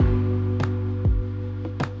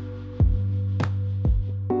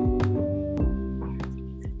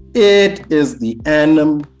It is the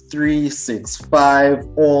Anim 365,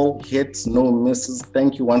 all hits, no misses.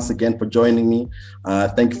 Thank you once again for joining me.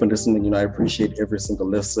 Thank you for listening. I appreciate every single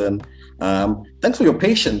listen. Thanks for your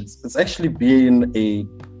patience. It's actually been a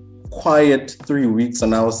quiet 3 weeks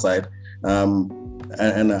on our side.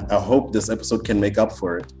 And I hope this episode can make up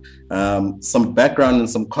for it. Some background and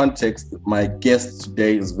some context. My guest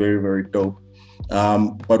today is very, very dope.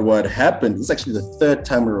 But what happened is actually the third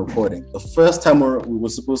time we're recording. The first time we were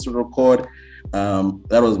supposed to record,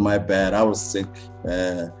 that was my bad. I was sick,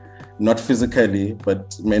 not physically,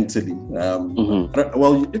 but mentally.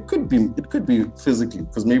 Well, it could be physically,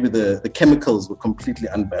 because maybe the chemicals were completely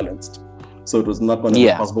unbalanced. So it was not going to be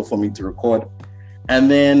possible for me to record. And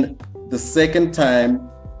then the second time,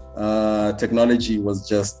 technology was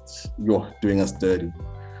just doing us dirty.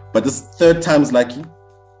 But this third time's lucky.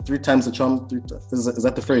 3 times the charm. Is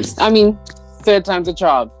that the phrase? I mean, third time's a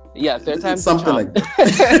charm. Yeah, third time's something like that.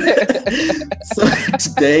 So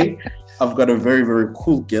today, I've got a very, very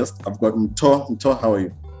cool guest. I've got Mtho. Mtho, how are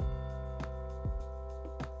you?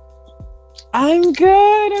 I'm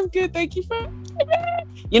good. Thank you for...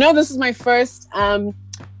 this is my first,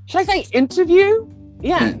 should I say interview?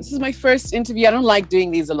 Yeah, this is my first interview. I don't like doing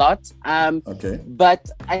these a lot. Okay. But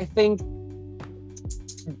I think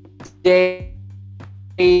today's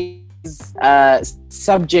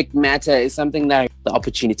subject matter is something that I have the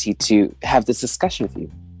opportunity to have this discussion with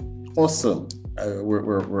you. Awesome.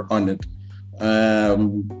 We're honored.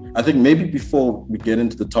 I think maybe before we get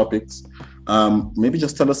into the topics, maybe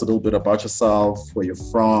just tell us a little bit about yourself, where you're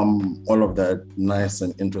from, all of that nice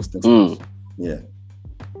and interesting stuff. Yeah.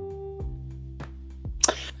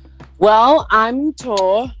 Well, I'm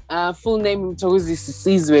Mtho. Full name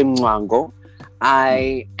Mthokozisi Mncwango.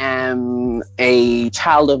 I am a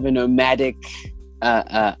child of a nomadic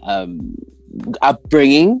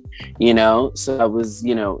upbringing, so I was,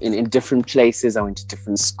 in different places. I went to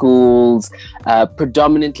different schools,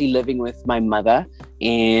 predominantly living with my mother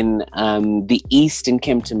in the East in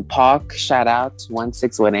Kempton Park. Shout out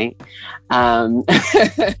 1618.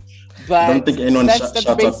 But I don't think anyone that's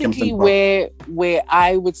basically where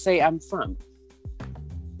I would say I'm from.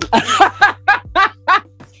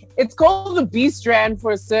 It's called the B Strand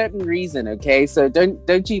for a certain reason, okay? So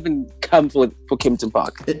don't you even come for Kempton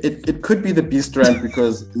Park. It could be the B Strand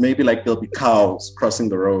because maybe like there'll be cows crossing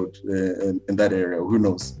the road in that area. Who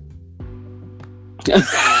knows?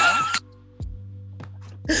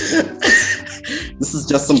 This is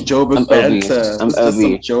just some Joburg banter. I'm some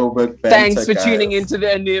Joburg banter. Thanks for guys. tuning into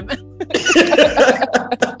the Anim.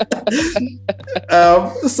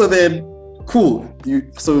 So then, cool. You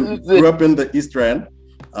grew up in the East Rand,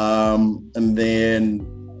 and then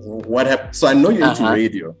what happened? So I know you're into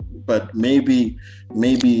radio, but maybe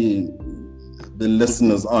the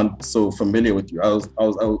listeners aren't so familiar with you. I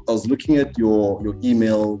was looking at your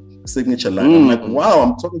email signature line. I'm like, wow,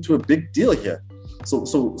 I'm talking to a big deal here.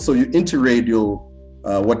 So you're into radio.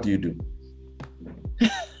 What do you do?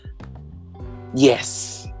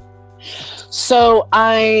 Yes. So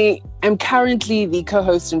I am currently the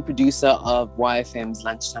co-host and producer of YFM's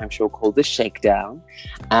lunchtime show called The Shakedown.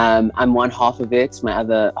 I'm one half of it. My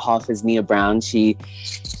other half is Nia Brown. She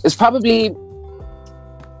is probably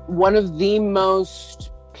one of the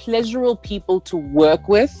most pleasurable people to work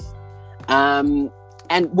with.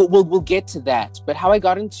 And we'll get to that. But how I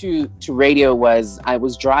got into radio was I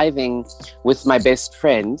was driving with my best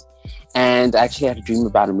friend, and I actually had a dream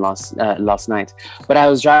about him last night. But I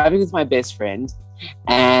was driving with my best friend,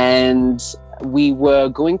 and we were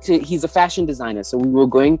going to. He's a fashion designer, so we were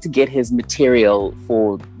going to get his material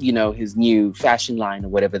for his new fashion line or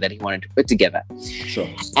whatever that he wanted to put together. Sure.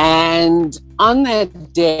 And on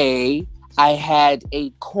that day, I had a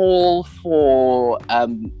call for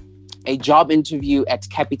a job interview at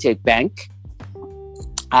Capitec Bank.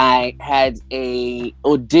 I had a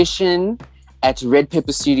audition at Red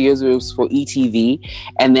Pepper Studios, where it was for ETV,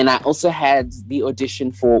 and then I also had the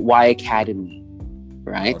audition for Y Academy,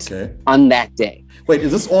 right? Okay. On that day. Wait,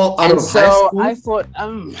 is this all out of high school? I thought,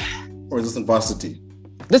 or is this in varsity?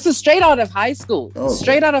 This is straight out of high school. Oh, okay.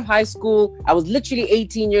 Straight out of high school. I was literally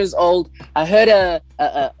 18 years old. I heard a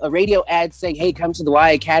radio ad saying, hey, come to the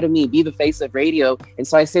Y Academy, be the face of radio. And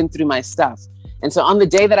so I sent through my stuff. And so on the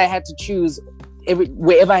day that I had to choose,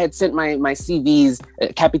 wherever I had sent my CVs,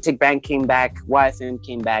 Capitec Bank came back, YFM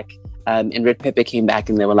came back, and Red Pepper came back.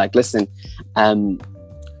 And they were like, listen,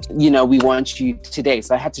 we want you today.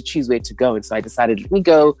 So I had to choose where to go. And so I decided, let me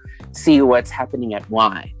go see what's happening at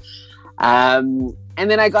Y. And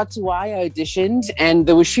then I got to Y, I auditioned, and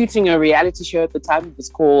they were shooting a reality show at the time. It was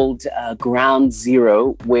called Ground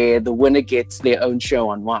Zero, where the winner gets their own show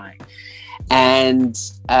on Y. and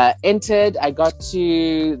entered. I got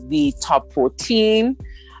to the top 14.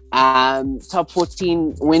 Top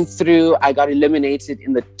 14 went through. I got eliminated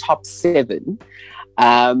in the top 7.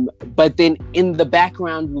 But then in the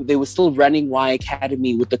background, they were still running Y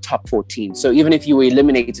Academy with the top 14. So even if you were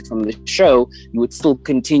eliminated from the show, you would still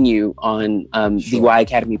continue on the Y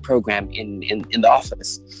Academy program in the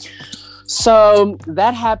office. So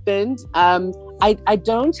that happened. I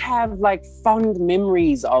don't have like fond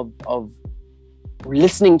memories of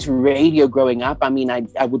listening to radio growing up. I mean,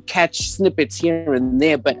 I would catch snippets here and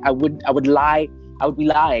there, but I would be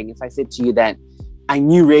lying if I said to you that I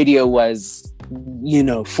knew radio was,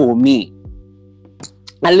 for me.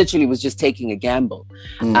 I literally was just taking a gamble.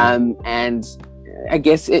 And I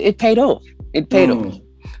guess it paid off. It paid off.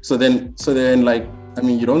 So then like, I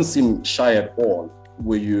mean, you don't seem shy at all.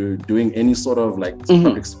 Were you doing any sort of like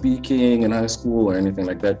public speaking in high school or anything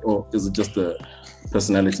like that? Or is it just a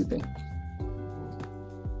personality thing?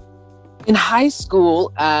 In high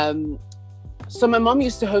school, so my mom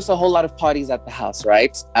used to host a whole lot of parties at the house,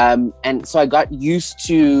 right? And so I got used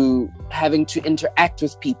to having to interact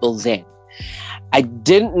with people then. I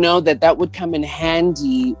didn't know that would come in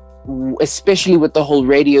handy, especially with the whole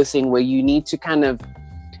radio thing, where you need to kind of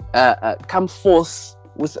come forth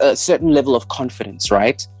with a certain level of confidence,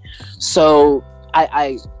 right? So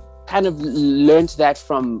I kind of learned that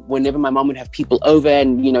from whenever my mom would have people over,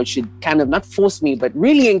 and she'd kind of not force me but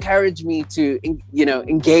really encourage me to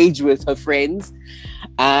engage with her friends.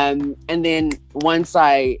 And then once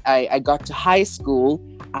I got to high school,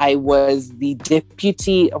 I was the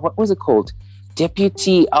deputy, what was it called?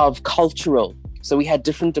 Deputy of cultural. So we had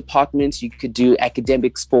different departments. You could do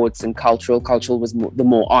academic, sports, and cultural. Cultural was the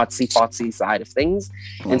more artsy-fartsy side of things.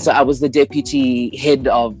 And so I was the deputy head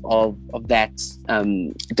of that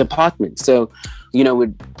department. So,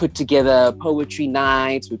 we'd put together poetry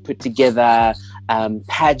nights, we'd put together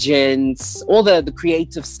pageants, all the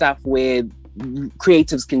creative stuff where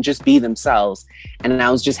creatives can just be themselves. And I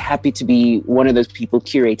was just happy to be one of those people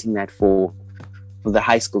curating that for the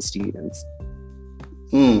high school students.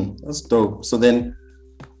 That's dope. So then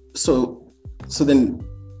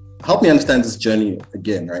help me understand this journey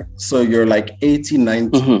again, right? So you're like 18,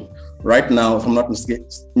 19. Right now, if I'm not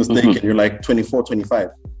mistaken, you're like 24, 25.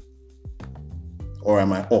 Or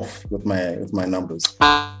am I off with my numbers?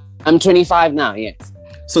 I'm 25 now, yes.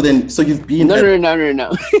 So you've been... No.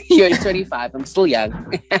 You're 25. I'm still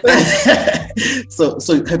young. So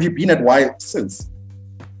have you been at Y since?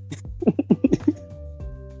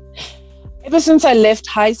 Ever since I left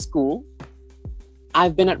high school,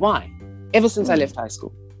 I've been at Y. Ever since I left high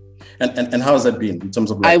school. And how has that been in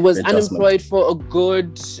terms of like I was adjustment? unemployed for a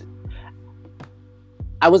good...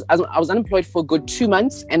 I was unemployed for a good 2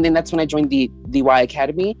 months, and then that's when I joined the Y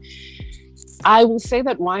Academy. I will say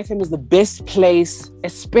that YFM is the best place,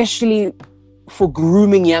 especially for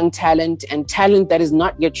grooming young talent and talent that is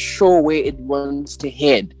not yet sure where it wants to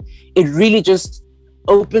head. It really just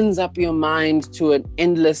opens up your mind to an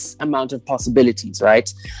endless amount of possibilities,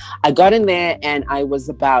 right? I got in there and I was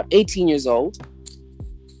about 18 years old,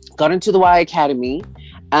 got into the Y Academy,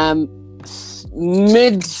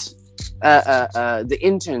 mid the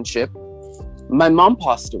internship, my mom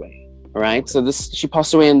passed away, right? So she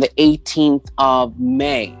passed away on the 18th of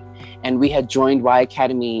May, and we had joined Y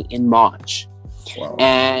Academy in March. Wow.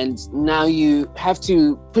 And now you have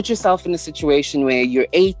to put yourself in a situation where you're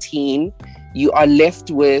 18, you are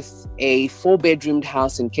left with a 4-bedroomed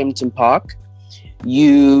house in Kempton Park.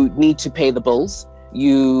 You need to pay the bills.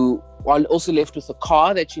 You are also left with a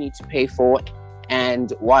car that you need to pay for. And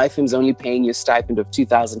YFM's only paying you a stipend of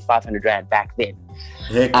 2,500 Rand back then.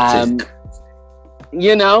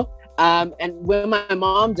 And when my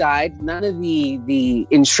mom died, none of the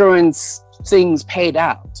insurance things paid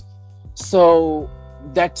out. So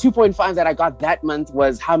that 2.5 that I got that month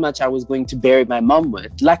was how much I was going to bury my mom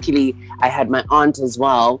with. Luckily, I had my aunt as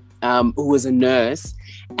well, who was a nurse,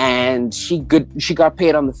 and she got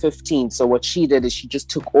paid on the 15th. So what she did is she just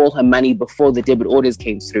took all her money before the debit orders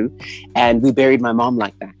came through, and we buried my mom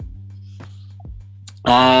like that.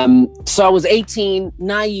 So I was 18,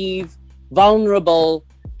 naive, vulnerable,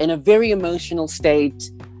 in a very emotional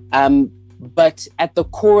state, but at the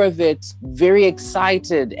core of it, very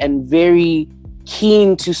excited and very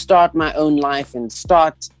keen to start my own life and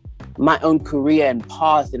start my own career and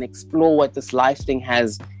path and explore what this life thing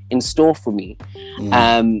has in store for me.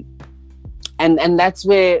 And that's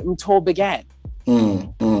where Mtho began.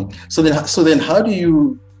 So then how do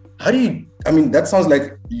you, I mean, that sounds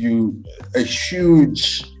like a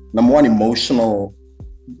huge, number one, emotional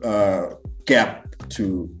gap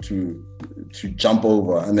to jump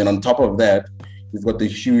over. And then on top of that, you've got the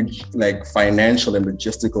huge like financial and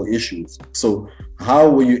logistical issues. So how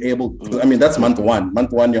were you able to, I mean, that's month one.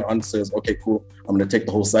 Month one, your aunt says, okay, cool, I'm going to take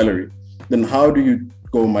the whole salary. Then how do you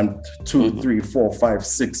go month 2, 3, 4, 5,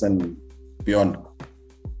 6 and beyond?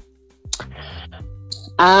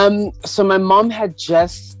 So my mom had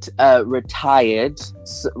just retired,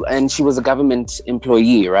 and she was a government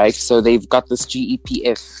employee, right? So they've got this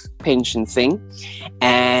GEPF pension thing,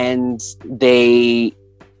 and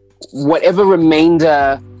whatever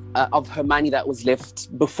remainder of her money that was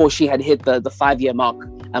left before she had hit the 5-year mark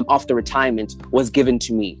after retirement was given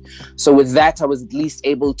to me. So with that, I was at least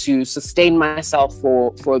able to sustain myself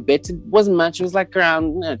for a bit. It wasn't much. It was like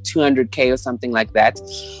around 200K or something like that.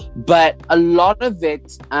 But a lot of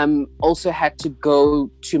it also had to go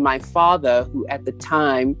to my father, who at the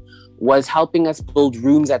time was helping us build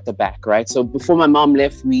rooms at the back, right? So before my mom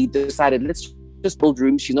left, we decided, let's just build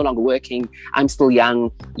rooms. She's no longer working. I'm still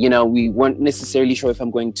young. We weren't necessarily sure if I'm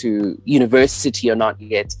going to university or not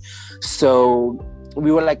yet. So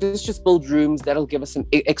we were like, let's just build rooms. That'll give us some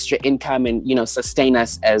extra income and, sustain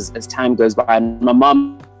us as time goes by. And my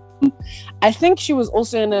mom, I think she was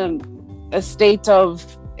also in a state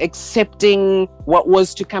of accepting what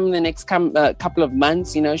was to come in the next couple of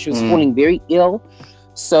months. She was falling very ill.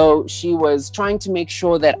 So she was trying to make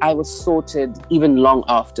sure that I was sorted even long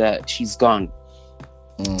after she's gone.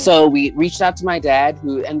 So we reached out to my dad,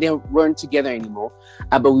 and they weren't together anymore.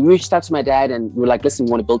 But we reached out to my dad and we were like, listen,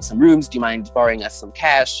 we want to build some rooms. Do you mind borrowing us some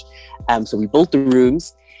cash? So we built the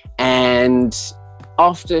rooms. And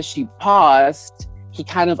after she passed, he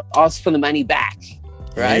kind of asked for the money back,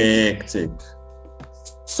 right? Hectic.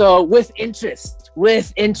 So with interest.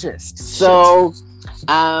 So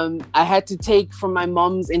I had to take from my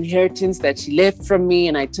mom's inheritance that she left from me,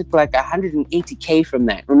 and I took like 180K from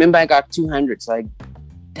that. Remember, I got 200, so I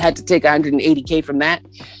had to take 180K from that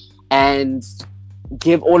and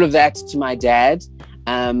give all of that to my dad,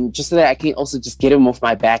 just so that I can also just get him off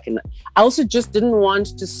my back. And I also just didn't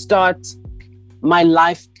want to start my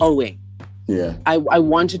life owing. Yeah. I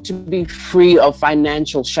wanted to be free of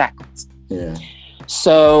financial shackles. Yeah.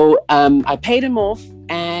 So I paid him off,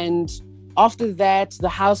 and after that, the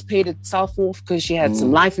house paid itself off because she had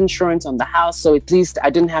some life insurance on the house. So at least I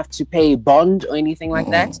didn't have to pay bond or anything like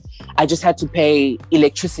that. I just had to pay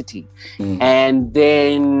electricity. And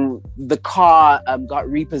then the car got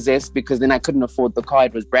repossessed because then I couldn't afford the car.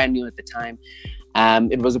 It was brand new at the time.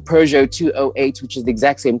 It was a Peugeot 208, which is the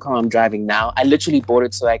exact same car I'm driving now. I literally bought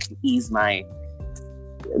it so I could ease my...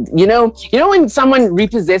 You know when someone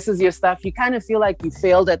repossesses your stuff, you kind of feel like you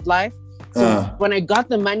failed at life. So when I got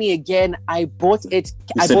the money again, I bought it.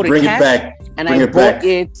 I bought it cash, and I bought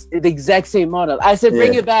it the exact same model. I said,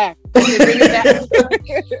 "Bring it back."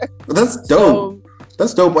 That's dope.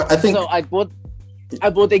 That's dope. I think so. I bought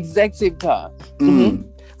the exact same car.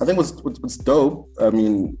 I think what's dope. I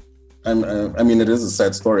mean, it is a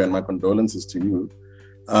sad story, and my condolences to you.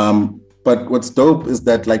 But what's dope is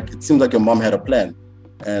that it seems like your mom had a plan,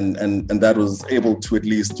 and that was able to at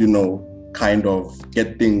least kind of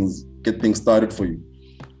get things started for you.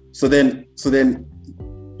 So then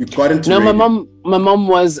you got into radio. my mom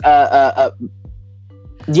was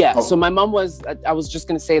so my mom was I was just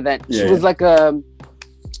gonna say that she was like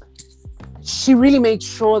she really made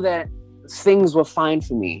sure that things were fine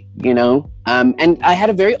for me, and I had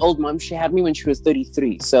a very old mom. She had me when she was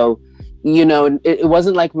 33, so it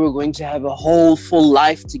wasn't like we were going to have a whole full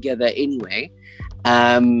life together anyway,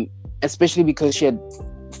 especially because she had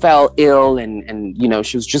fell ill and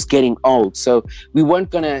she was just getting old, so we weren't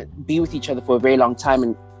gonna be with each other for a very long time.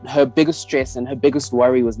 And her biggest stress and her biggest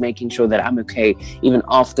worry was making sure that I'm okay even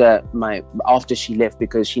after she left,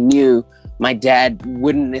 because she knew my dad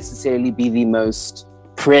wouldn't necessarily be the most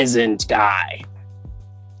present guy.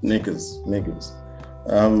 Niggas.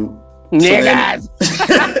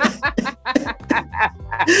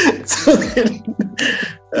 So then,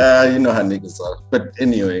 you know how niggas are. But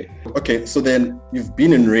anyway, okay, so then you've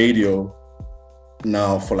been in radio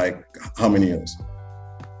now for how many years?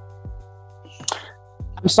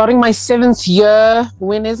 I'm starting my 7th year.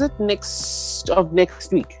 When is it? Next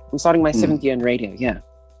week. I'm starting my 7th year in radio. Yeah.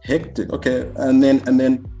 Hectic. Okay, and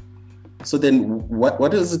then, so then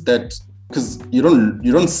what is it that? Because you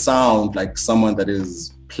don't sound like someone that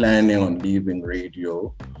is planning on leaving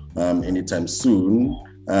radio anytime soon.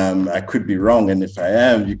 I could be wrong, and if I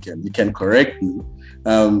am, you can correct me.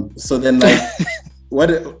 So then, where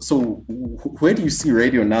do you see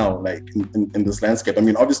radio now, in this landscape? I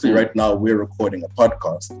mean, obviously, right now we're recording a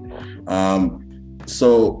podcast.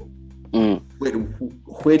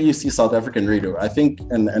 Where do you see South African radio? I think,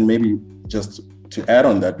 and maybe just add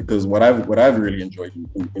on that, because what I've really enjoyed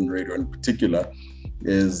in radio in particular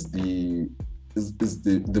is the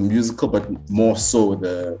musical, but more so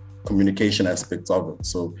the communication aspects of it.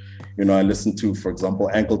 So, I listen to, for example,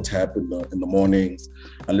 Ankle Tap in the mornings.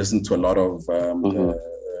 I listen to a lot of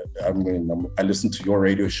I listen to your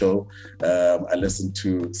radio show. I listen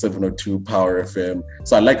to 702 Power FM.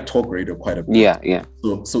 So I like talk radio quite a bit. Yeah.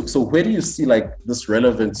 So where do you see like this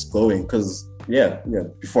relevance going? Because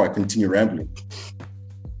before I continue rambling.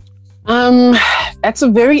 That's a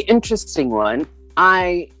very interesting one.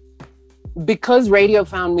 Because radio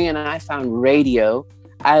found me and I found radio,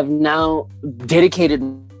 I've now dedicated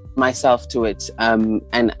myself to it.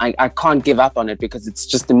 And I can't give up on it because it's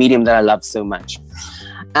just the medium that I love so much.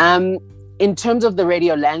 In terms of the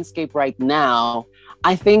radio landscape right now,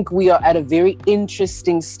 I think we are at a very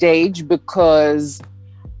interesting stage because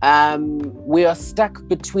we are stuck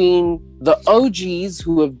between the OGs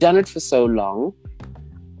who have done it for so long,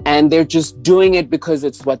 and they're just doing it because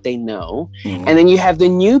it's what they know. Mm-hmm. And then you have the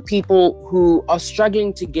new people who are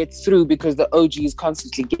struggling to get through because the OGs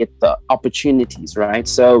constantly get the opportunities, right?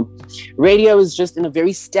 So radio is just in a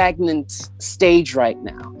very stagnant stage right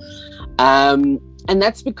now. And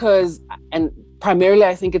that's because, and primarily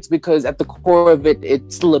I think it's because at the core of it,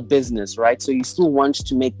 it's still a business, right? So you still want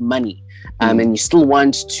to make money, and you still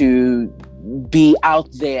want to be out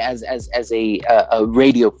there as a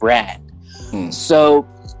radio brand. So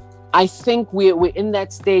I think we're in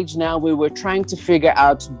that stage now where we're trying to figure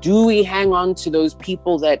out, do we hang on to those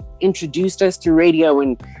people that introduced us to radio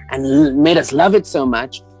and made us love it so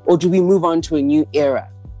much, or do we move on to a new era?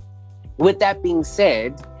 With that being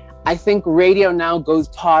said, I think radio now goes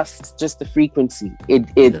past just the frequency.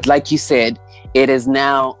 It like you said, it is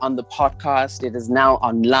now on the podcast. It is now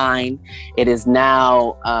online. It is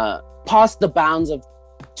now past the bounds of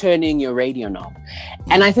turning your radio knob.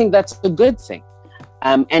 And I think that's a good thing.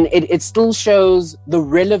 And it still shows the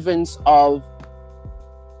relevance of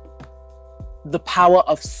the power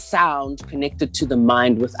of sound connected to the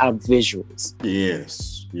mind without visuals.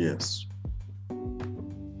 Yes.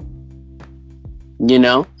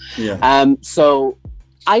 So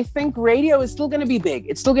I think radio is still going to be big.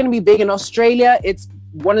 It's still going to be big in Australia. It's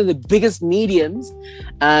one of the biggest mediums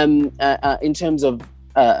in terms of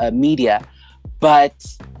media, but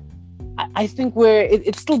I think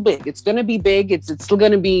it's still big. It's going to be big. It's still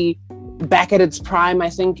going to be back at its prime.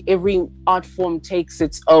 I think every art form takes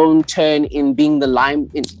its own turn in being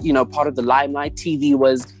part of the limelight. TV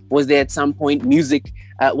was there at some point. Music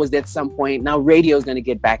was there at some point. Now radio is going to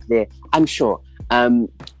get back there, I'm sure.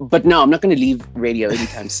 But no, I'm not going to leave radio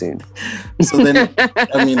anytime soon. So then,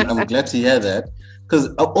 I'm glad to hear that,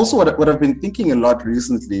 because also what I've been thinking a lot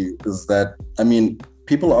recently is that,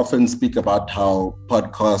 people often speak about how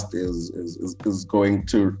podcast is going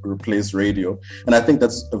to replace radio. And I think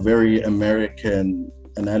that's a very American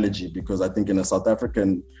analogy, because I think in a South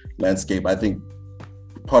African landscape, I think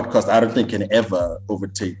podcast, I don't think can ever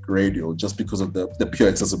overtake radio just because of the pure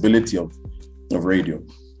accessibility of radio.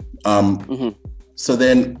 So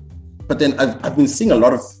then, but then I've been seeing a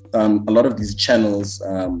lot of these channels,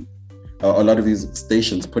 a lot of these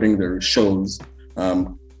stations putting their shows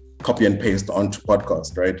copy and paste onto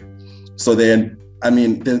podcast, right? So then,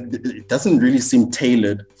 it doesn't really seem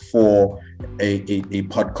tailored for a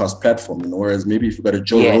podcast platform, whereas maybe if you've got a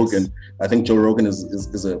Joe Rogan, I think Joe Rogan is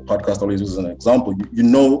a podcast I always use as an example.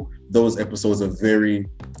 Those episodes are very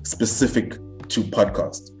specific to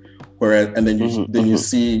podcast. Whereas, and then you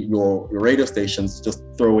see your radio stations just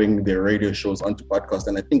throwing their radio shows onto podcast,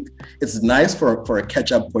 and I think it's nice for a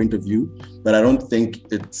catch-up point of view, but I don't think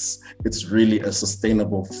it's really a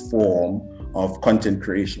sustainable form of content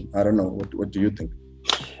creation. I don't know. What do you think?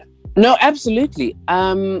 No, absolutely.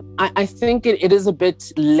 I think it is a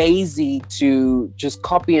bit lazy to just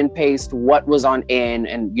copy and paste what was on air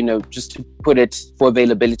and just to put it for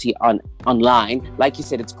availability online. Like you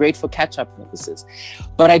said, it's great for catch-up purposes.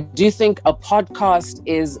 But I do think a podcast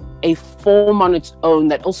is a form on its own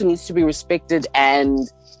that also needs to be respected and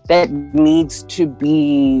that needs to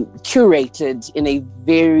be curated in a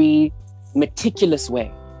very meticulous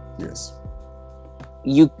way. Yes.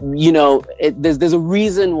 There's a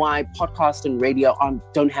reason why podcast and radio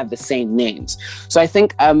don't have the same names. So I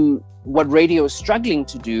think what radio is struggling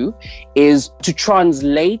to do is to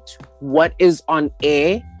translate what is on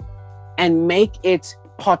air and make it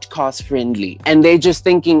podcast friendly. And they're just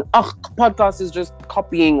thinking, podcast is just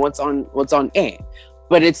copying what's on air,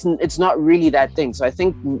 but it's not really that thing. So I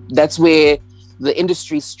think that's where the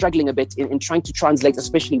industry is struggling a bit in trying to translate,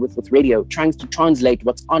 especially with radio, trying to translate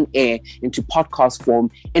what's on air into podcast form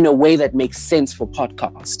in a way that makes sense for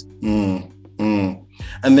podcast.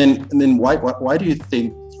 And then why do you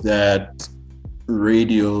think that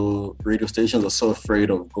radio stations are so afraid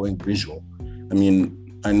of going visual? I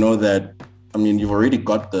mean, I know that, I mean, you've already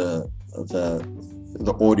got the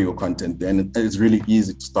audio content there, and it's really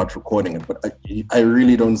easy to start recording it, but I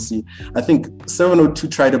really don't see. I think 702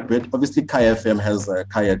 tried a bit. Obviously Kaya FM has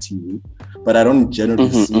Kaya TV, but I don't generally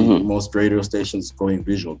see most radio stations going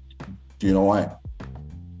visual. Do you know why?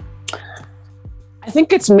 I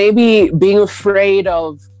think it's maybe being afraid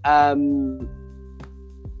of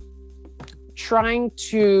trying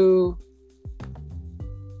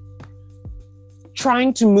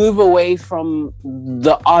to move away from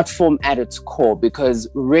the art form at its core, because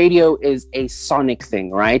radio is a sonic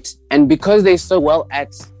thing, right? And because they're so well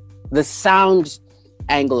at the sound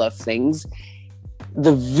angle of things,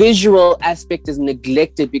 the visual aspect is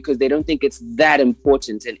neglected because they don't think it's that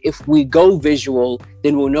important. And if we go visual,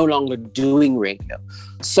 then we're no longer doing radio.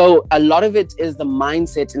 So a lot of it is the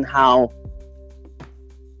mindset and how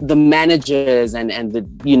the managers and the,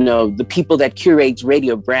 you know, the people that curate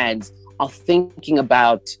radio brands are thinking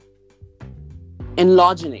about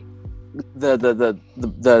enlarging the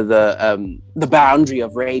boundary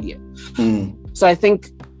of radio. So I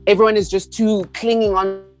think everyone is just too clinging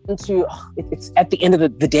on to, it's at the end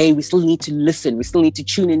of the day, we still need to listen, we still need to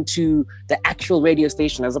tune into the actual radio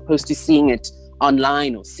station as opposed to seeing it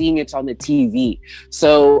online or seeing it on the TV.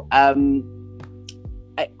 So I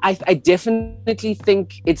definitely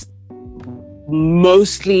think it's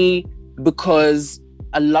mostly because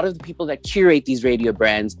a lot of the people that curate these radio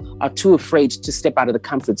brands are too afraid to step out of the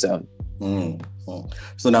comfort zone.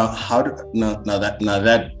 So now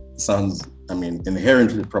that sounds, I mean,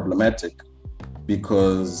 inherently problematic,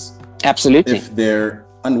 because absolutely, if they're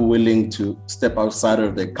unwilling to step outside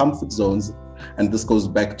of their comfort zones, and this goes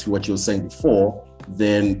back to what you were saying before,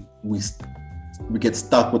 then we get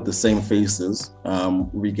stuck with the same faces.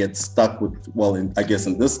 We get stuck with, I guess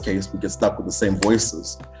in this case, we get stuck with the same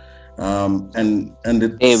voices. And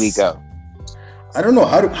it's, there we go. I don't know,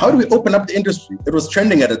 how do we open up the industry? It was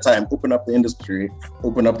trending at the time. Open up the industry.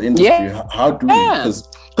 Yeah. How do we?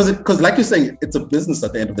 Because like you're saying, it's a business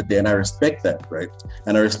at the end of the day, and I respect that, right?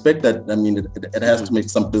 And I respect that. I mean, it has to make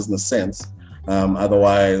some business sense.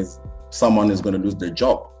 Otherwise, someone is going to lose their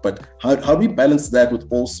job. But how do we balance that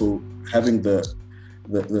with also having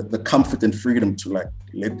the comfort and freedom to like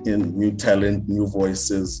let in new talent, new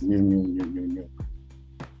voices, new.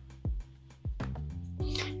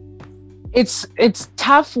 It's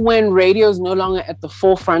tough when radio is no longer at the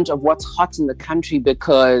forefront of what's hot in the country,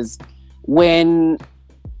 because when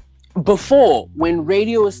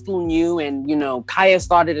radio was still new, and you know, Kaya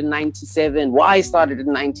started in 97, Y started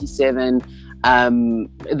in 97,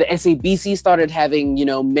 the SABC started having, you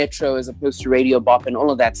know, Metro as opposed to Radio Bop and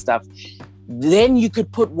all of that stuff, then you could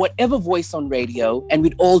put whatever voice on radio and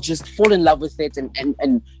we'd all just fall in love with it,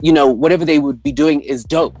 and you know, whatever they would be doing is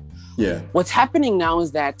dope. Yeah. What's happening now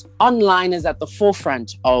is that online is at the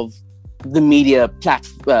forefront of the media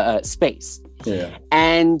space. Yeah.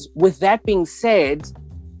 And with that being said,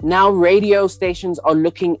 now radio stations are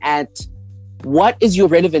looking at what is your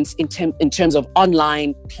relevance in terms of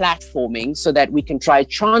online platforming, so that we can try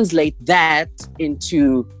translate that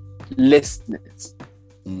into listeners.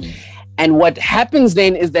 And what happens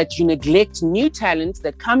then is that you neglect new talent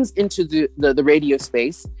that comes into the radio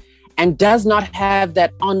space and does not have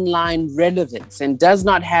that online relevance and does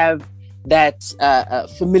not have that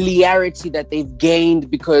familiarity that they've gained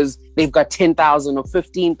because they've got 10,000 or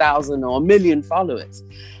 15,000 or 1 million followers.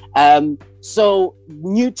 So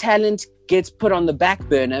new talent gets put on the back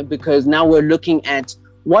burner, because now we're looking at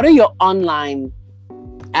what are your online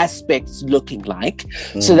aspects looking like,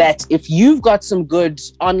 so that if you've got some good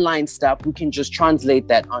online stuff, we can just translate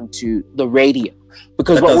that onto the radio.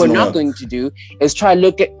 Because what we're not going to do is try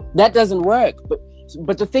look at that. Doesn't work.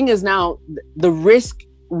 But the thing is, now the risk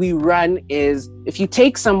we run is, if you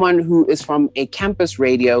take someone who is from a campus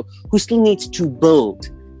radio who still needs to build,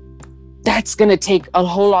 that's going to take a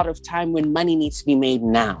whole lot of time when money needs to be made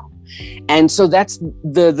now. And so that's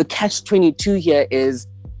the catch-22 here is,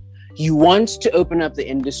 you want to open up the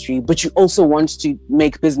industry, but you also want to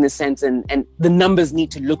make business sense, and the numbers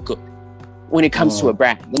need to look good. When it comes to a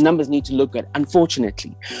brand, the numbers need to look good,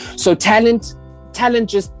 unfortunately. So talent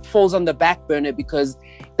just falls on the back burner, because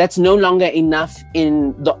that's no longer enough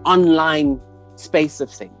in the online space of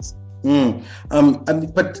things.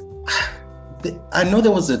 But I know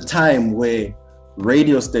there was a time where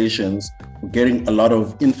radio stations were getting a lot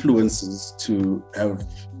of influencers to have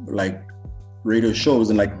like radio shows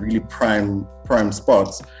in like really prime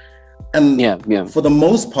spots. And for the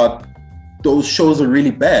most part, those shows are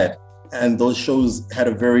really bad. And those shows had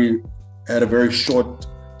a very had a very short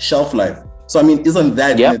shelf life. So I mean, isn't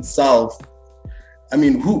that in itself? I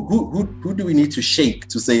mean, who do we need to shake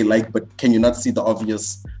to say like, but can you not see the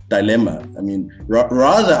obvious dilemma? I mean,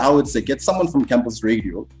 rather I would say get someone from campus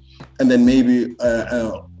radio, and then maybe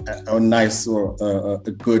a nice or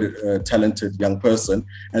a good talented young person,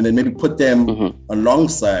 and then maybe put them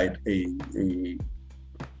alongside a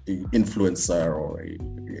influencer or a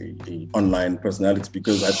online personality,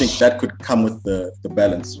 because I think that could come with the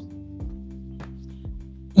balance.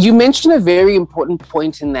 You mentioned a very important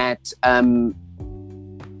point in that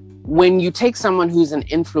when you take someone who's an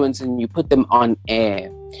influencer and you put them on air,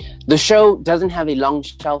 the show doesn't have a long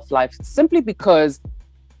shelf life simply because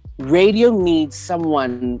radio needs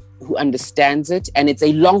someone who understands it, and it's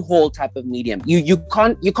a long haul type of medium. You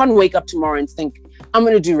can't wake up tomorrow and think, I'm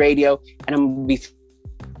going to do radio and I'm going to be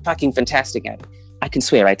fucking fantastic at it. I can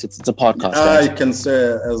swear, right? It's a podcast. I can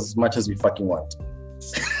say as much as we fucking want.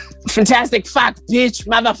 Fantastic, fuck, bitch,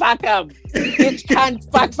 motherfucker, bitch, cunt,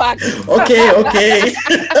 fuck. Okay.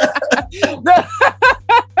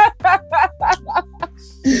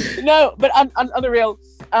 No, but on the real,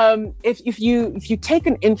 if you take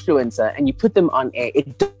an influencer and you put them on air,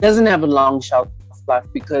 it doesn't have a long shelf life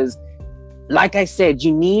because, like I said,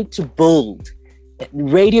 you need to build.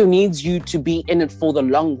 Radio needs you to be in it for the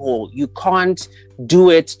long haul. You can't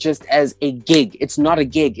do it just as a gig. It's not a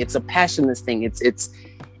gig. It's a passionless thing.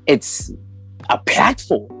 It's a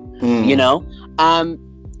platform, you know?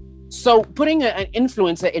 So putting an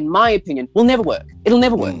influencer, in my opinion, will never work. It'll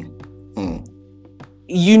never work.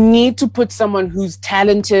 You need to put someone who's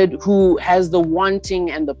talented, who has the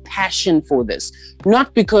wanting and the passion for this,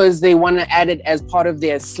 not because they want to add it as part of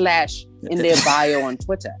their slash in their bio on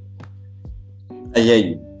Twitter. I hear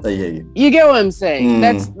you. You get what I'm saying?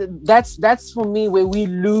 That's for me where we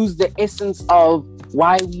lose the essence of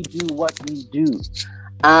why we do what we do.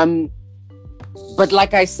 But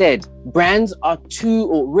like I said,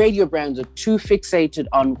 radio brands are too fixated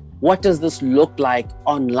on what does this look like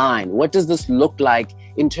online? What does this look like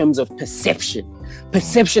in terms of perception?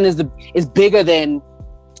 Perception is bigger than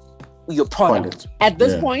your product. At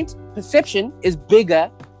this point, perception is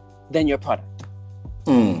bigger than your product.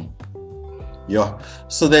 Yeah.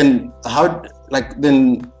 So then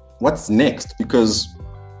then what's next? Because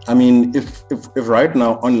I mean, if right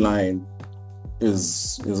now online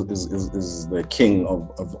is the king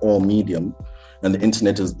of all medium and the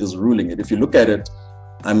internet is ruling it. If you look at it,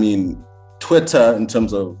 I mean, Twitter in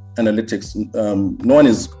terms of analytics, no one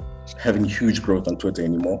is having huge growth on Twitter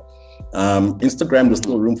anymore. Instagram, there's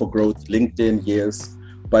still room for growth. LinkedIn, yes.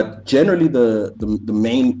 But generally the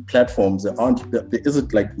main platforms, there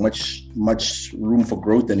isn't like much room for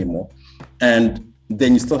growth anymore. And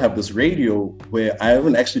then you still have this radio where I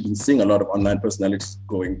haven't actually been seeing a lot of online personalities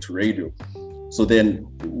going to radio. So then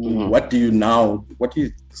what do you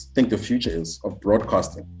think the future is of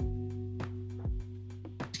broadcasting?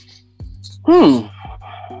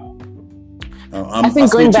 I think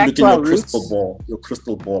going back to our roots, your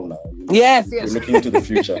crystal ball now. Yes. You're looking into the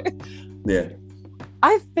future. Yeah.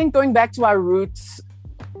 I think going back to our roots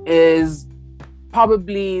is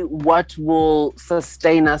probably what will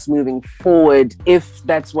sustain us moving forward, if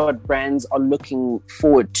that's what brands are looking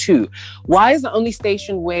forward to. Why is the only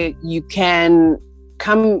station where you can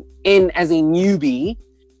come in as a newbie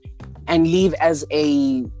and leave as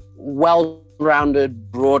a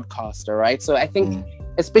well-rounded broadcaster, right? So I think,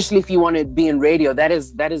 especially if you want to be in radio, that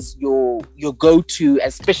is your go-to,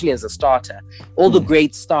 especially as a starter. All the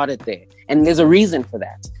greats started there, and there's a reason for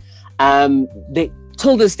that.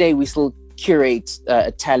 Till this day, we still curate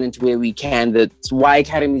talent where we can. That's why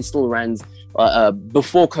Academy still runs.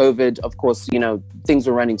 Before COVID, of course, things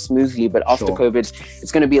were running smoothly, but after COVID,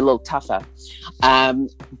 it's going to be a little tougher.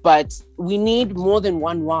 But we need more than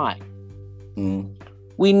one why.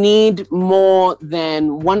 We need more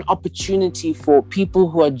than one opportunity for people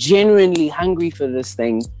who are genuinely hungry for this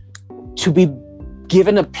thing to be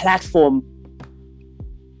given a platform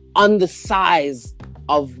on the size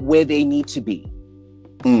of where they need to be.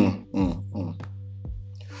 And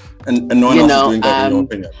no one else is doing that, in your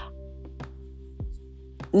opinion?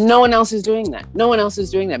 No one else is doing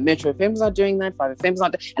that. Metro FM's not doing that. 5FM's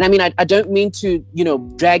not. And I mean, I don't mean to,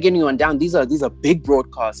 drag anyone down. These are big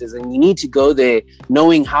broadcasters, and you need to go there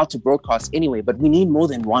knowing how to broadcast anyway. But we need more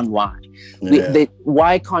than one why.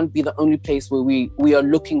 Why can't be the only place where we are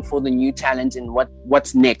looking for the new talent and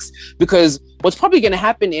what's next. Because what's probably going to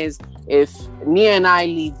happen is if Nia and I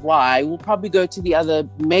leave Y, we'll probably go to the other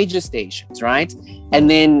major stations, right? And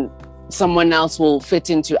then someone else will fit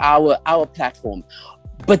into our platform.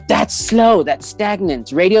 But that's slow, that's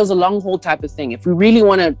stagnant. Radio's a long haul type of thing. If we really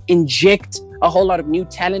want to inject a whole lot of new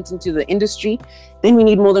talent into the industry, then we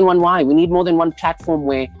need more than one Y. We need more than one platform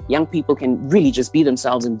where young people can really just be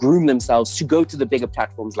themselves and groom themselves to go to the bigger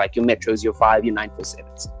platforms like your Mthos, your 5, your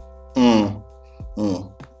 947s.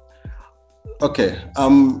 Okay.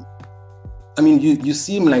 I mean, you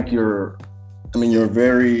seem like you're in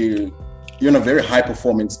a very high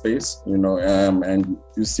performing space, and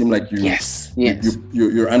you seem like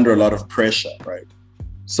you're under a lot of pressure, right?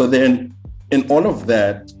 So then, in all of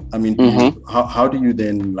that, I mean, how do you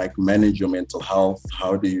then like manage your mental health?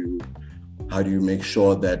 How do you make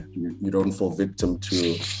sure that you don't fall victim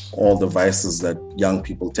to all the vices that young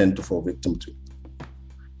people tend to fall victim to?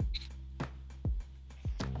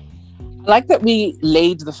 I like that we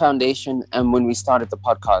laid the foundation when we started the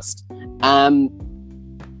podcast.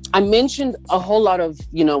 I mentioned a whole lot of,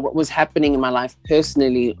 what was happening in my life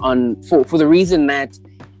personally for the reason that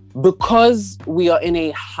because we are in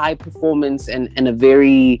a high performance and a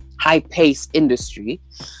very high paced industry,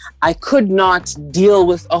 I could not deal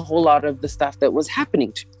with a whole lot of the stuff that was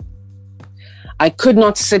happening to me. I could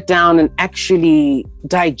not sit down and actually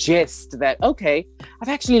digest that, okay, I've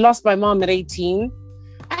actually lost my mom at 18.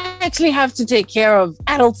 I actually have to take care of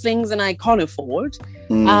adult things and I can't afford.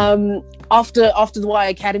 After the Y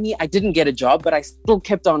Academy, I didn't get a job, but I still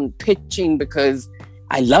kept on pitching because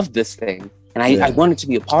I loved this thing and I wanted to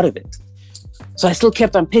be a part of it. So I still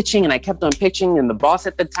kept on pitching and the boss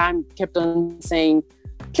at the time kept on saying,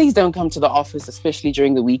 please don't come to the office, especially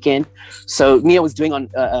during the weekend. So Nia was doing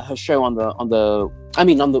her show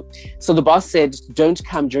so the boss said, don't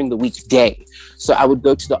come during the weekday. So I would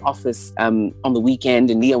go to the office on the weekend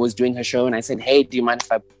and Nia was doing her show. And I said, hey, do you mind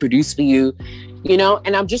if I produce for you?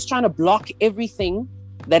 And I'm just trying to block everything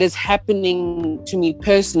that is happening to me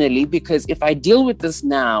personally, because if I deal with this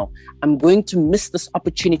now, I'm going to miss this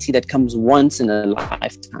opportunity that comes once in a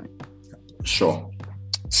lifetime. Sure.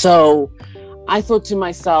 So I thought to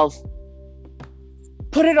myself,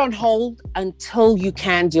 put it on hold until you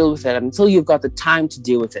can deal with it, until you've got the time to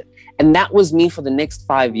deal with it. And that was me for the next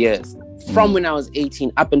 5 years, from when I was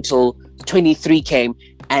 18 up until 23 came.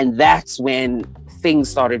 And that's when things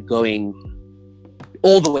started going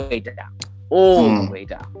all the way down, the way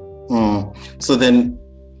down. So then,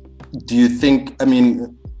 do you think,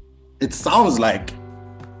 it sounds like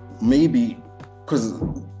maybe, because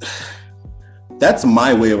that's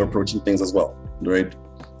my way of approaching things as well, right?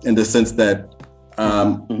 In the sense that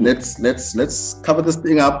let's cover this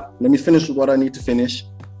thing up. Let me finish with what I need to finish,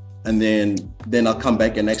 and then I'll come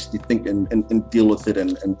back and actually think and deal with it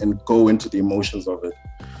and go into the emotions of it.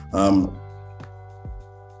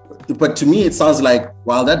 But to me, it sounds like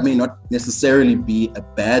while that may not necessarily be a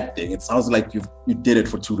bad thing, it sounds like you did it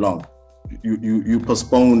for too long. You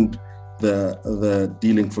postponed the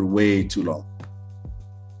dealing for way too long.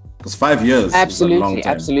 Because 5 years absolutely, is a long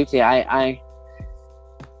time. Absolutely.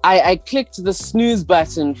 I clicked the snooze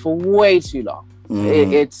button for way too long.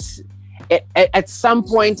 At some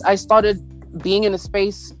point, I started being in a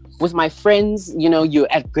space with my friends. You're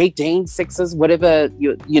at Great Dane, Sixes, whatever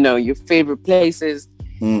your favorite places.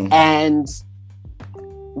 And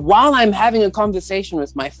while I'm having a conversation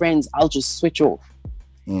with my friends, I'll just switch off.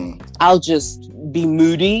 I'll just be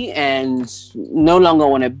moody and no longer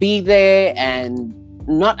want to be there and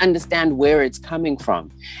not understand where it's coming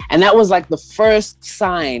from. And that was like the first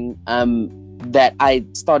sign that I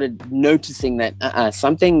started noticing that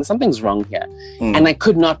something's wrong here. And I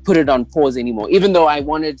could not put it on pause anymore, even though I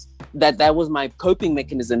wanted that was my coping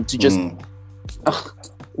mechanism to just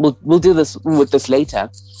we'll do this with this later.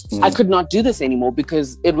 I could not do this anymore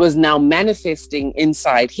because it was now manifesting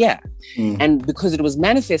inside here. And because it was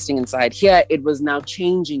manifesting inside here, it was now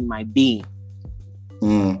changing my being.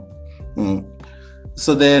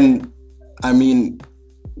 So then,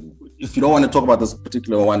 if you don't want to talk about this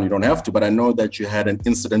particular one, you don't have to, but I know that you had an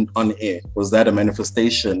incident on air. Was that a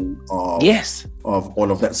manifestation of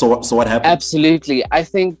all of that? So what happened? Absolutely. I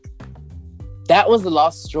think that was the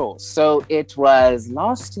last straw. So it was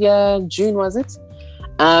last year, June, was it?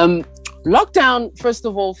 Lockdown, first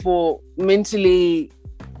of all, for mentally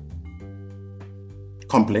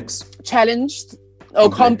challenged or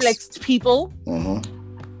complex people,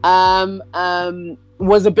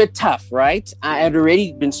 was a bit tough, right? I had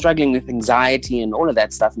already been struggling with anxiety and all of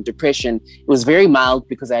that stuff and depression. It was very mild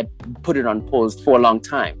because I had put it on pause for a long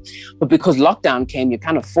time. But because lockdown came, you're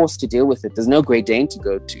kind of forced to deal with it. There's no Great Dane to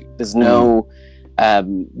go to. There's no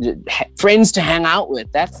friends to hang out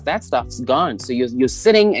with. That stuff's gone. So you're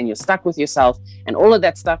sitting and you're stuck with yourself, and all of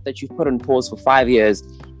that stuff that you've put on pause for 5 years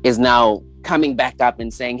is now coming back up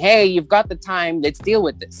and saying, hey, you've got the time, let's deal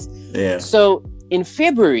with this. Yeah. So in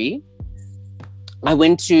February, I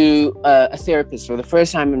went to a therapist for the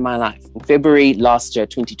first time in my life in February last year,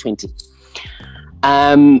 2020.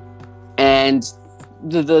 And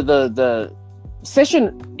the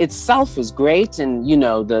session itself was great. And, you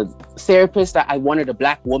know, the therapist, I wanted a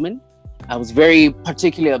Black woman. I was very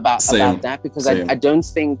particular about that because I don't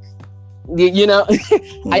think, you know,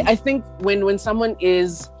 I think when someone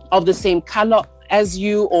is of the same color as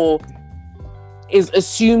you or is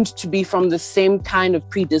assumed to be from the same kind of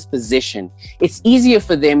predisposition, it's easier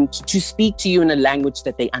for them to speak to you in a language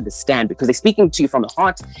that they understand because they're speaking to you from the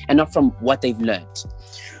heart and not from what they've learned.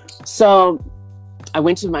 So I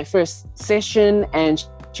went to my first session and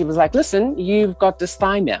she was like, listen, you've got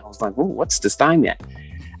dysthymia. I was like, oh, what's dysthymia?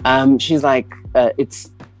 She's like,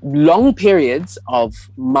 it's long periods of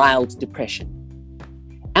mild depression.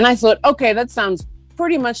 And I thought, okay, that sounds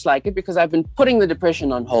pretty much like it because I've been putting the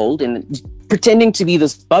depression on hold and pretending to be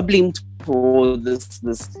this bubbling or this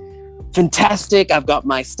fantastic, I've got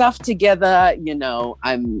my stuff together, you know,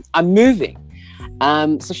 I'm moving.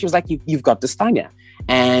 So she was like, you've got dysthymia.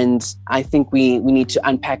 And I think we need to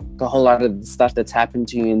unpack a whole lot of the stuff that's happened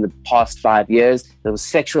to you in the past 5 years. There was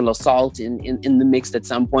sexual assault in the mix at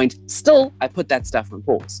some point. Still, I put that stuff on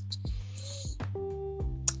pause.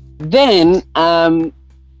 Then,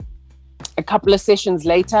 a couple of sessions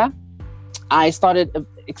later, I started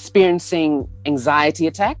experiencing anxiety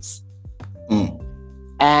attacks.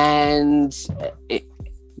 And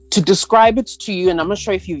to describe it to you, and I'm not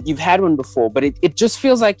sure if you've had one before, but it just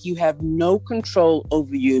feels like you have no control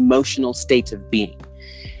over your emotional state of being.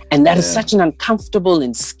 And that is such an uncomfortable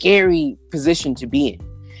and scary position to be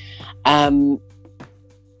in.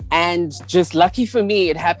 And just lucky for me,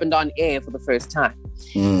 it happened on air for the first time.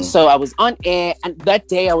 So I was on air, and that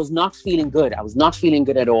day I was not feeling good. I was not feeling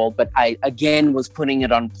good at all, but I, again, was putting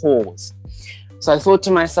it on pause. So I thought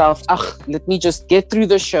to myself, let me just get through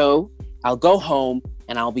the show. I'll go home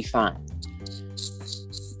and I'll be fine.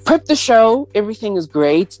 Prep the show, everything is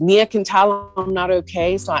great. Nia can tell I'm not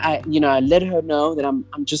okay. So I let her know that I'm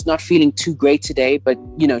just not feeling too great today, but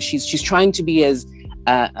you know, she's trying to be as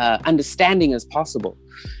understanding as possible.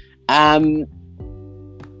 The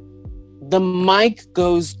mic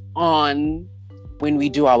goes on when we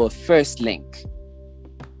do our first link.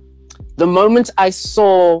 The moment I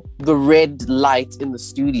saw the red light in the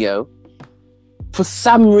studio, for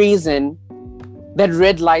some reason, that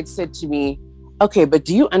red light said to me, okay, but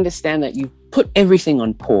do you understand that you've put everything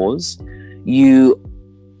on pause? You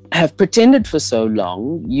have pretended for so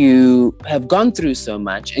long, you have gone through so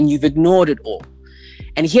much, and you've ignored it all.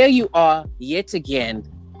 And here you are, yet again,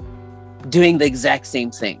 doing the exact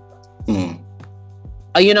same thing.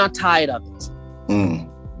 Are you not tired of it?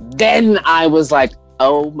 Then I was like,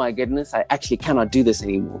 oh my goodness, I actually cannot do this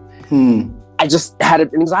anymore. I just had an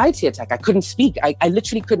anxiety attack. I couldn't speak. I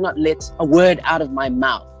literally could not let a word out of my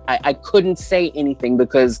mouth. I couldn't say anything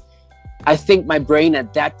because I think my brain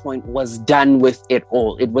at that point was done with it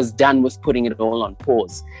all. It was done with putting it all on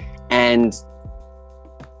pause. And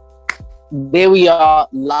there we are,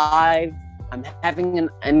 live. I'm having an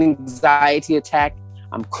anxiety attack.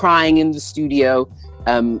 I'm crying in the studio.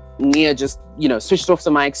 Nia just, switched off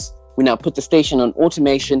the mics. We now put the station on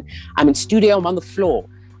automation. I'm in studio. I'm on the floor.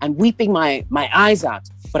 I'm weeping my eyes out,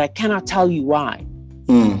 but I cannot tell you why.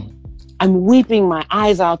 I'm weeping my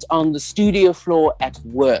eyes out on the studio floor at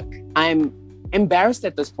work. I'm embarrassed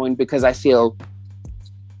at this point because I feel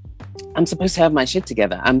I'm supposed to have my shit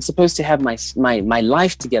together. I'm supposed to have my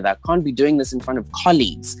life together. I can't be doing this in front of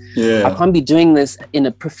colleagues. I can't be doing this in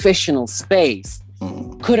a professional space.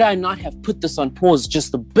 Could I not have put this on pause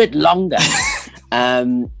just a bit longer?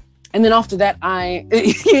 And then after that,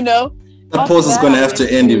 the pause is going to have to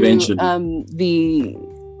end eventually.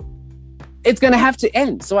 It's going to have to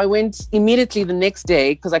end. So I went immediately the next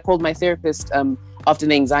day because I called my therapist after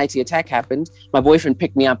the anxiety attack happened. My boyfriend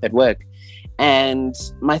picked me up at work. And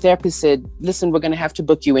my therapist said, listen, we're going to have to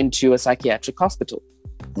book you into a psychiatric hospital.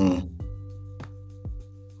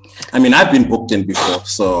 I mean, I've been booked in before.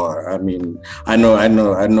 So, I mean, I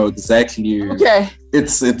know exactly. Okay.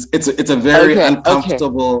 It's a very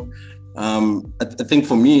uncomfortable... I think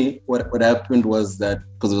for me, what happened was that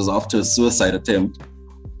because it was after a suicide attempt,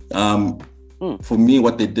 for me,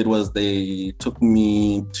 what they did was they took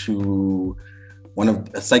me to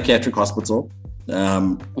a psychiatric hospital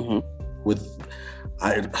with,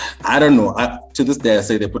 I don't know. To this day, I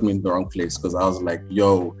say they put me in the wrong place because I was like,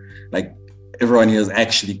 yo, like everyone here is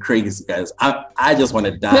actually crazy, guys. I just want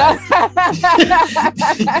to die.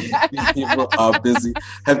 These people are busy.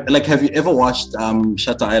 Have you ever watched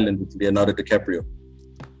Shutter Island with Leonardo DiCaprio?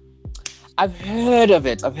 I've heard of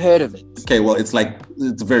it. Okay, well, it's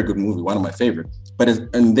a very good movie, one of my favorite. but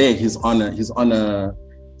and there he's on an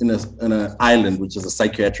island, which is a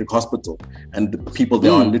psychiatric hospital, and the people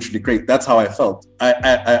there are literally great. That's how I felt.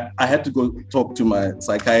 I had to go talk to my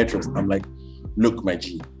psychiatrist. I'm like, look, my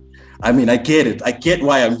G, I mean, I get it. I get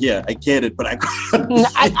why I'm here. I get it, but I can't.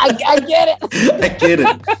 I get it. I get it.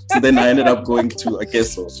 So then I ended up going to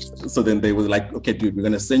Akeso. So then they were like, okay, dude, we're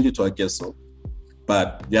going to send you to Akeso,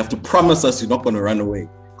 but you have to promise us you're not going to run away.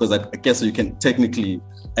 Because at Akeso, you can technically,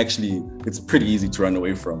 actually, it's pretty easy to run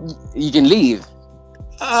away from. You can leave.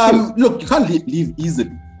 Look, you can't leave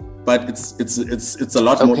easily, but it's a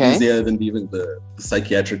lot more easier than leaving the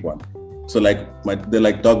psychiatric one. So like, they're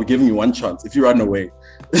like, dog, we're giving you one chance. If you run away,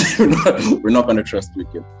 we're not going to trust you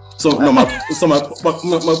again. So no, my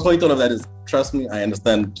point out of that is, trust me, I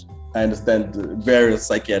understand the various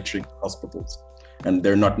psychiatric hospitals, and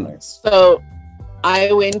they're not nice. So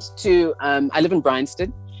I went to, I live in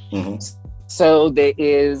Bryanston. Mm-hmm. So there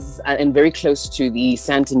is, and very close to the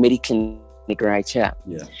Santa Mary Clinic right here.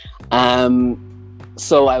 Yeah.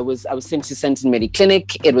 So I was sent to Santa Mary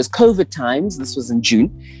Clinic. It was COVID times. This was in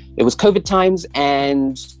June. It was COVID times,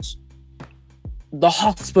 and the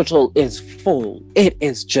hospital is full. It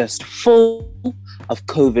is just full of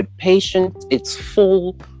COVID patients. It's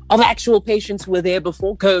full of actual patients who were there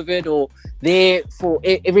before COVID or there for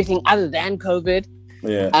everything other than COVID.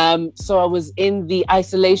 Yeah. So I was in the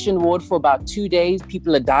isolation ward for about 2 days.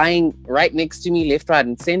 People are dying right next to me, left, right,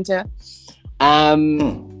 and center.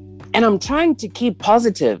 And I'm trying to keep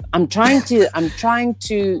positive. I'm trying to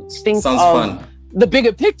think Sounds of fun. the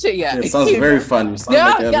bigger picture. Yeah. It sounds very fun. You sound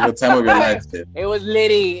like you're having the time of your life there. It was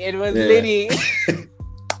litty. Litty.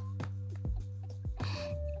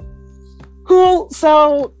 Cool.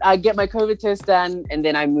 So I get my COVID test done, and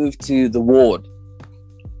then I move to the ward.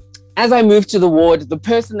 As I move to the ward, the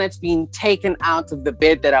person that's been taken out of the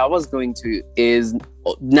bed that I was going to is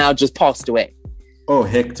now just passed away. Oh,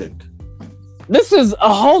 hectic. This is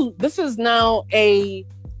now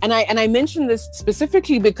and I mention this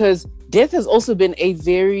specifically because death has also been a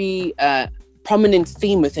very prominent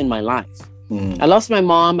theme within my life. I lost my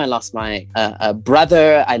mom, I lost my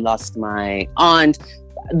brother, I lost my aunt.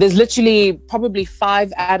 There's literally probably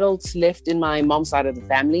 5 adults left in my mom's side of the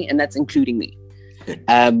family, and that's including me.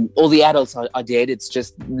 All the adults are dead. It's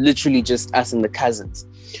just literally just us and the cousins.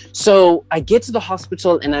 So I get to the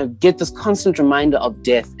hospital and I get this constant reminder of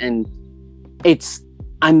death, and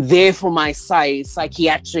I'm there for my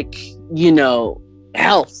psychiatric,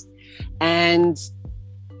 health. And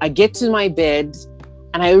I get to my bed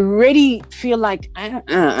and I already feel like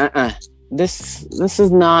this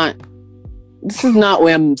is not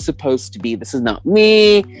where I'm supposed to be. This is not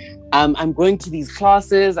me. I'm going to these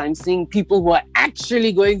classes. I'm seeing people who are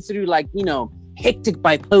actually going through hectic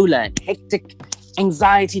bipolar and hectic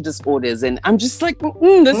anxiety disorders. And I'm just like,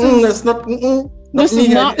 that's not me.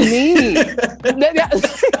 Not me.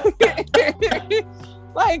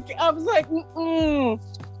 I was like,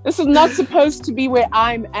 this is not supposed to be where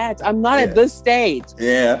I'm at. I'm not at this stage.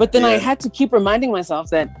 Yeah. But then I had to keep reminding myself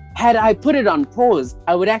that had I put it on pause,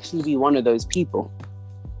 I would actually be one of those people.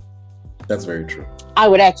 That's very true. I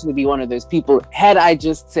would actually be one of those people had I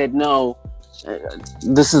just said, no,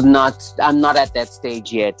 I'm not at that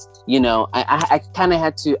stage yet. I kind of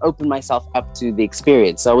had to open myself up to the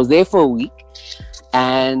experience. So I was there for a week,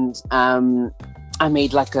 and I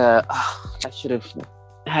made I should have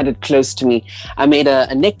had it close to me. I made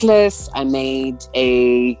a necklace. I made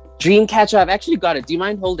a dream catcher. I've actually got it. Do you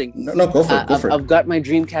mind holding? No, go for it. I've got my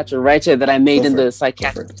dream catcher right here that I made in the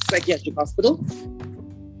psychiatric hospital.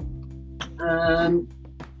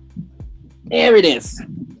 There it is.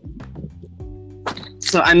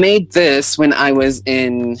 So I made this when I was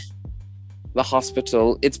in the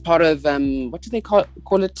hospital. It's part of what do they call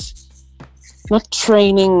it? Not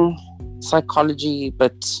training psychology,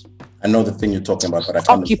 but I know the thing you're talking about, but I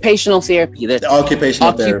can't. Occupational therapy. The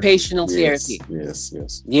occupational therapy.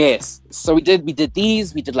 Yes. So we did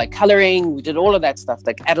these. We did coloring. We did all of that stuff,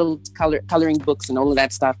 adult coloring books and all of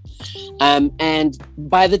that stuff. And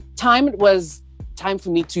by the time it was time for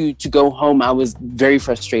me to go home, I was very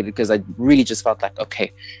frustrated because I really just felt like,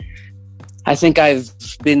 okay, I think I've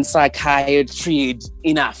been psychiatried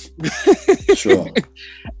enough. Sure.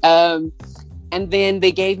 And then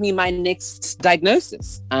they gave me my next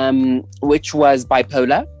diagnosis, which was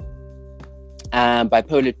bipolar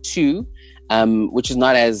 2, which is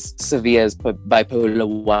not as severe as bipolar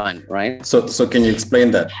 1, right? So can you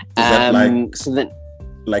explain that? Is that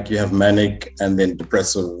like you have manic and then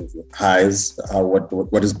depressive highs?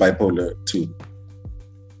 What is bipolar 2?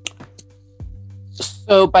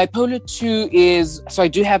 So bipolar 2 is, so I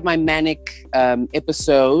do have my manic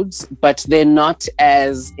episodes, but they're not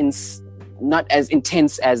as not as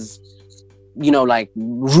intense as, like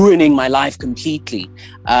ruining my life completely.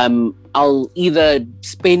 I'll either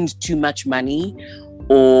spend too much money,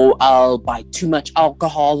 or I'll buy too much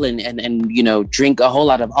alcohol and drink a whole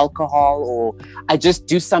lot of alcohol, or I just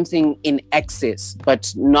do something in excess,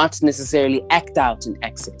 but not necessarily act out in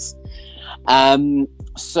excess.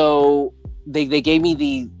 So they gave me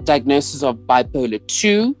the diagnosis of bipolar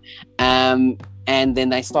 2, and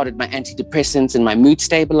then I started my antidepressants and my mood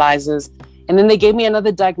stabilizers. And then they gave me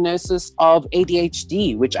another diagnosis of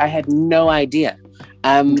ADHD, which I had no idea.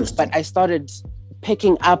 But I started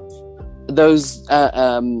picking up those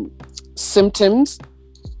symptoms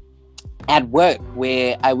at work,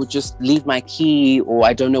 where I would just leave my key, or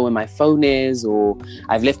I don't know where my phone is, or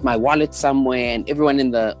I've left my wallet somewhere, and everyone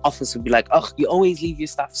in the office would be like, oh, you always leave your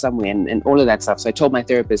stuff somewhere, and all of that stuff. So I told my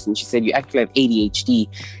therapist, and she said, you actually have ADHD,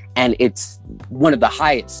 and it's one of the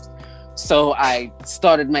highest. So I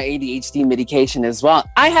started my ADHD medication as well.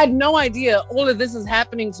 I had no idea all of this is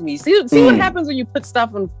happening to me. See what happens when you put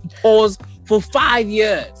stuff on pause for 5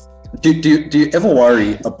 years. Do you ever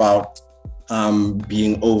worry about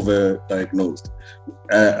being over-diagnosed?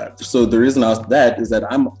 So the reason I asked that is that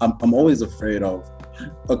I'm always afraid of.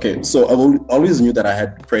 Okay, so I always knew that I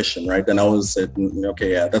had depression, right? And I always said,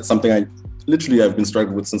 okay, yeah, that's something I've been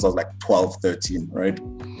struggling with since I was like 12, 13, right?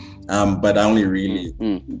 But I only really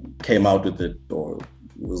came out with it, or it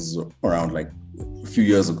was around like a few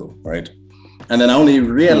years ago, right? And then I only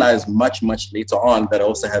realized much, much later on that I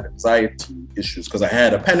also had anxiety issues, because I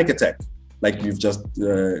had a panic attack, like you've just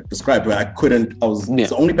described, where it's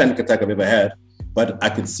the only panic attack I've ever had, but I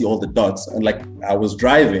could see all the dots, and like I was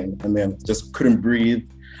driving and then just couldn't breathe.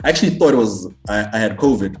 I actually thought I had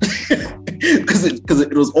COVID because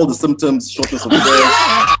it was all the symptoms, shortness of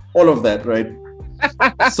breath, all of that, right?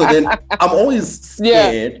 So then I'm always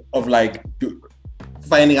scared of like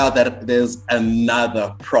finding out that there's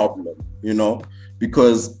another problem,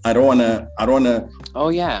 because I don't want to. Oh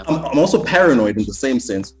yeah. I'm also paranoid in the same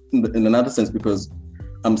sense, in another sense, because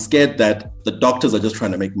I'm scared that the doctors are just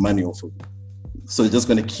trying to make money off of me. So they're just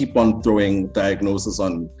going to keep on throwing diagnosis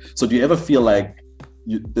on. So do you ever feel like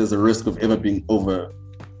there's a risk of ever being over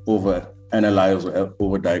analyzed or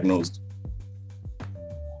over diagnosed?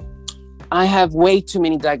 I have way too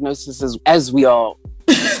many diagnoses as we are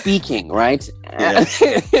speaking, right? Yeah.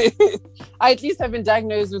 I at least have been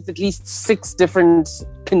diagnosed with at least 6 different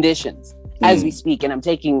conditions as we speak, and I'm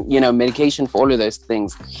taking, medication for all of those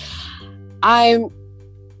things. I've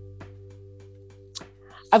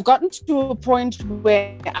gotten to a point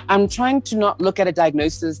where I'm trying to not look at a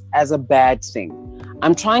diagnosis as a bad thing.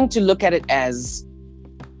 I'm trying to look at it as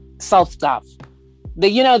self-love.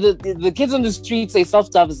 The kids on the street say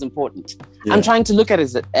self-love is important. Yeah. I'm trying to look at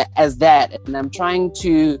it as that, and I'm trying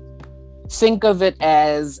to think of it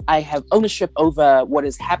as I have ownership over what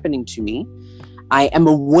is happening to me. I am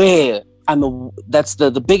aware. That's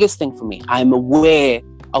the biggest thing for me. I'm aware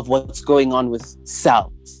of what's going on with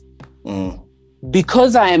self.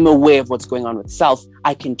 Because I am aware of what's going on with self,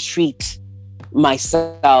 I can treat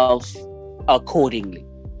myself accordingly.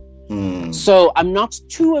 So I'm not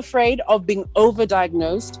too afraid of being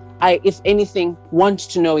overdiagnosed. I, if anything, want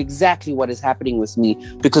to know exactly what is happening with me,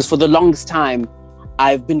 because for the longest time,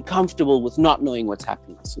 I've been comfortable with not knowing what's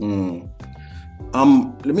happening with me.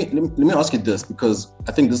 Let me ask you this, because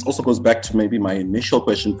I think this also goes back to maybe my initial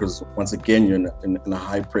question, because once again, you're in a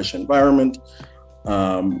high pressure environment.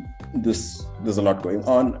 There's a lot going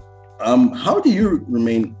on. How do you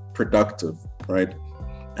remain productive, right?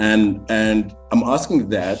 And I'm asking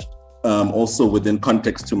that also within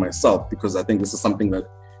context to myself, because I think this is something that,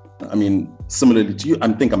 similarly to you,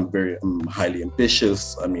 I'm highly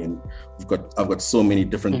ambitious. I've got so many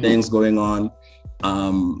different things going on.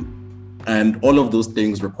 And all of those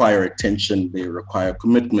things require attention, they require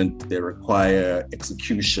commitment, they require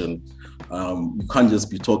execution. You can't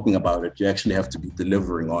just be talking about it, you actually have to be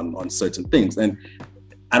delivering on certain things. And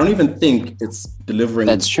I don't even think it's delivering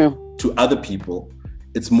to other people,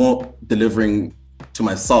 it's more delivering to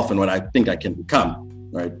myself and what I think I can become,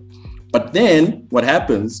 right? But then what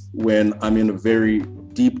happens when I'm in a very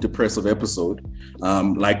deep depressive episode,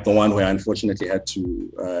 like the one where I unfortunately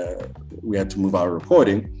we had to move our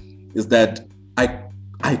recording, is that I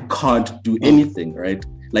can't do anything, right?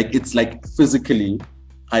 Like, it's like physically,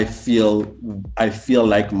 I feel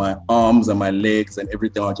like my arms and my legs and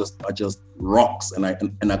everything are just rocks, and I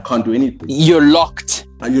can't do anything. You're locked.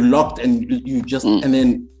 You're locked, and you just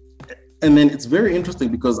and then it's very interesting,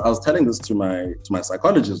 because I was telling this to my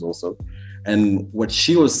psychologist also, and what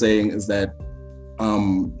she was saying is that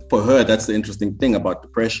for her, that's the interesting thing about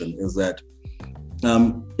depression, is that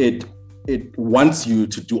it wants you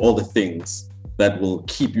to do all the things that will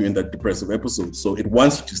keep you in that depressive episode. So it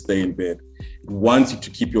wants you to stay in bed. It wants you to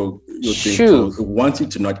keep your thing closed. It wants you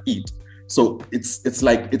to not eat. So it's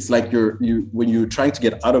like you when you're trying to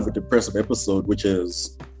get out of a depressive episode, which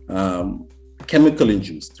is chemical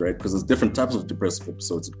induced, right? Because there's different types of depressive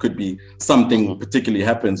episodes. It could be something particularly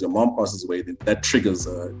happens, your mom passes away, that triggers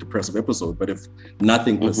a depressive episode. But if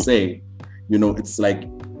nothing per se, it's like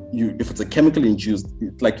if it's a chemical induced,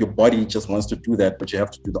 it's like your body just wants to do that, but you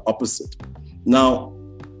have to do the opposite. Now,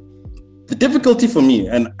 the difficulty for me,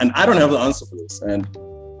 and I don't have the answer for this, and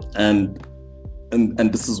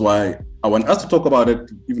this is why I want us to talk about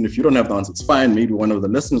it. Even if you don't have the answer, it's fine. Maybe one of the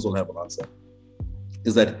listeners will have an answer.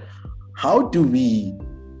 Is that how do we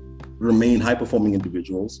remain high-performing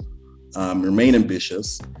individuals, remain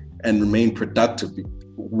ambitious, and remain productive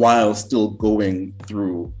while still going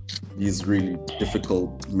through these really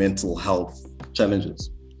difficult mental health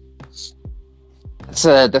challenges?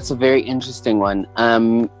 That's a very interesting one.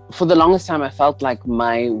 For the longest time, I felt like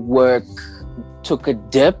my work took a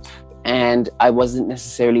dip and I wasn't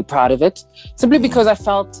necessarily proud of it, simply because I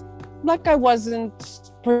felt like I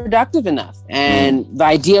wasn't productive enough. And the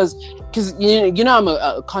ideas, because I'm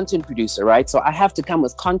a content producer, right? So I have to come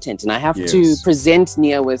with content and I have to present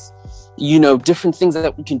Nia with, different things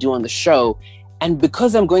that we can do on the show. And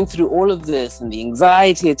because I'm going through all of this and the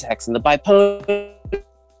anxiety attacks and the bipolar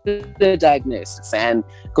diagnosis and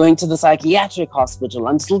going to the psychiatric hospital,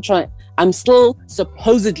 I'm still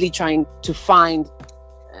supposedly trying to find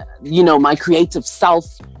my creative self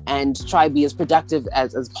and try to be as productive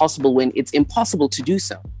as possible when it's impossible to do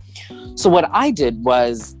so. So what I did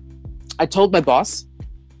was I told my boss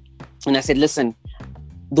and I said, listen,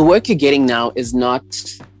 the work you're getting now is not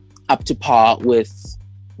up to par with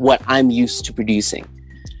what I'm used to producing.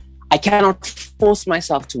 I cannot force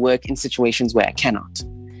myself to work in situations where I cannot.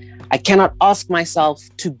 I cannot ask myself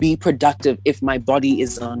to be productive if my body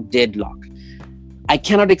is on deadlock. I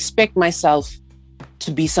cannot expect myself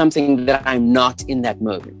to be something that I'm not in that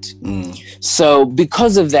moment. So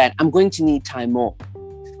because of that, I'm going to need time off.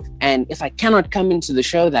 And if I cannot come into the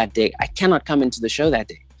show that day, I cannot come into the show that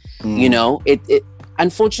day. It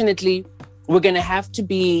unfortunately, we're going to have to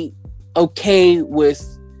be okay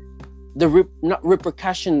with the not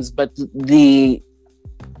repercussions, but the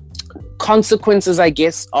consequences, I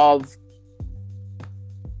guess, of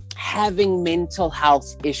having mental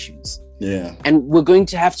health issues. Yeah. And we're going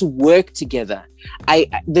to have to work together.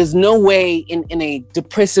 There's no way in a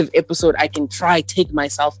depressive episode I can take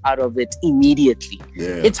myself out of it immediately.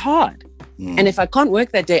 Yeah. It's hard. And if I can't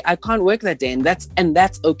work that day, I can't work that day. And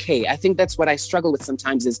that's okay. I think that's what I struggle with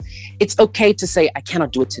sometimes is it's okay to say I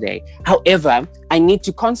cannot do it today. However, I need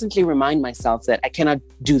to constantly remind myself that I cannot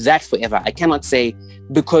do that forever. I cannot say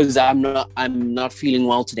because I'm not feeling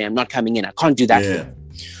well today, I'm not coming in. I can't do that forever.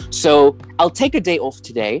 So I'll take a day off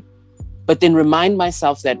today, but then remind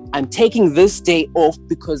myself that I'm taking this day off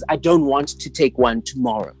because I don't want to take one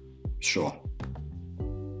tomorrow. Sure.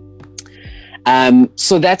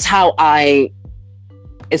 So that's how I,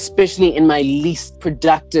 especially in my least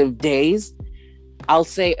productive days, I'll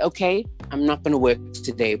say, okay, I'm not going to work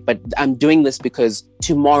today, but I'm doing this because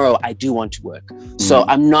tomorrow I do want to work. So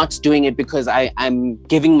I'm not doing it because I'm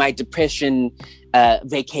giving my depression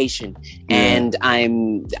vacation. And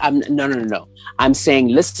no. I'm saying,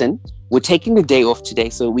 listen, we're taking the day off today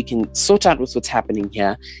so we can sort out what's happening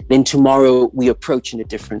here. Then tomorrow we approach in a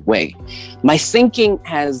different way. My thinking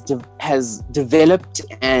has developed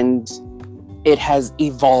and it has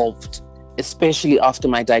evolved, especially after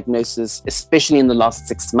my diagnosis, especially in the last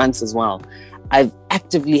 6 months as well. I've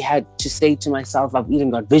actively had to say to myself, I've even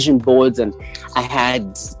got vision boards and I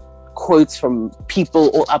had quotes from people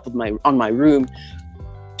all up on my room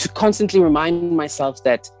to constantly remind myself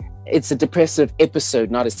that it's a depressive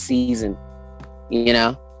episode, not a season,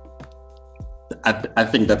 I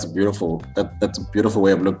think that's beautiful. That's a beautiful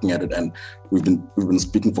way of looking at it, and we've been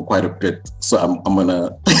speaking for quite a bit. So I'm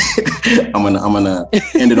gonna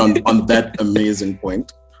end it on that amazing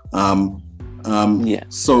point.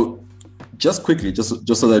 So just quickly, just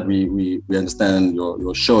so that we understand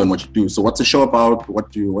your show and what you do. So what's the show about?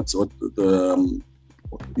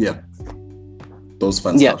 Those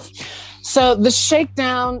fun stuff. So the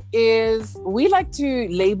Shakedown is, we like to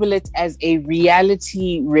label it as a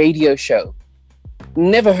reality radio show.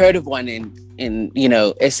 Never heard of one in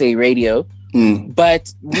SA radio,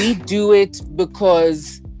 but we do it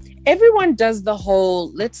because everyone does the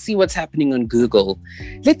whole, let's see what's happening on Google.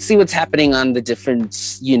 Let's see what's happening on the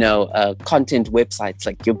different, content websites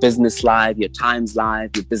like your Business Live, your Times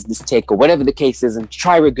Live, your Business Tech, or whatever the case is, and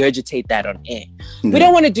try regurgitate that on air. We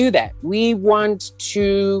don't want to do that. We want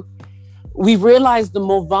to we realized the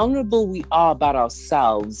more vulnerable we are about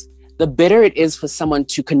ourselves, the better it is for someone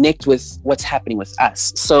to connect with what's happening with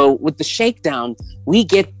us. So with the shakedown, we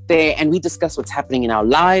get there and we discuss what's happening in our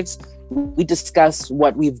lives. We discuss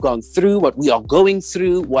what we've gone through, what we are going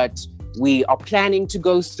through, what we are planning to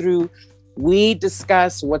go through. We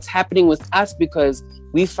discuss what's happening with us because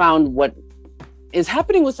we found what is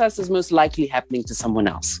happening with us is most likely happening to someone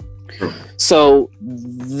else. True. So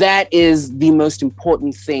that is the most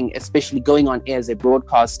important thing, especially going on air as a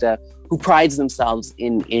broadcaster who prides themselves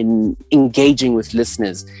in engaging with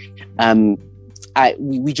listeners.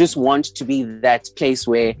 We just want to be that place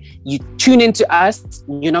where you tune into us.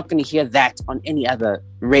 You're not going to hear that on any other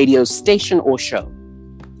radio station or show.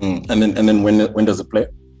 And then when does it play?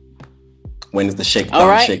 When is the shakedown? All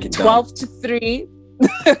right, Shake it 12 to 3.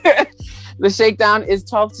 The shakedown is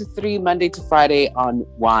 12 to 3, Monday to Friday on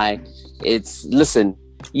Y. Listen,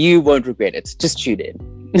 you won't regret it. Just tune in.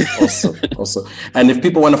 Awesome. And if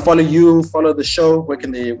people want to follow you, follow the show, where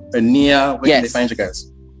can they, Nia, where can they find you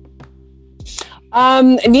guys?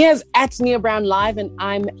 Nia's at Nia Brown Live and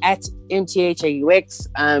I'm at MTHAUX.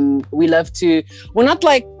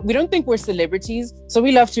 We don't think we're celebrities, so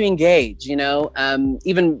we love to engage,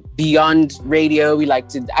 even beyond radio. I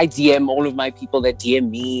DM all of my people that DM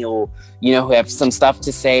me or, who have some stuff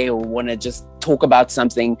to say or want to just talk about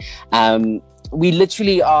something. We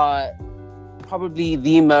literally are probably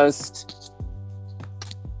the most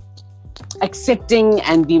accepting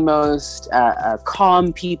and the most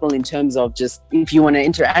calm people in terms of just, if you want to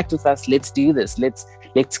interact with us, let's do this.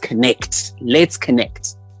 Let's connect.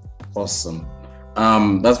 Awesome.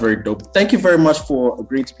 That's very dope. Thank you very much for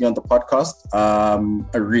agreeing to be on the podcast.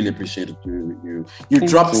 I really appreciate it. You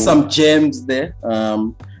dropped some gems there.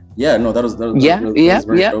 That was very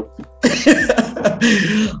dope.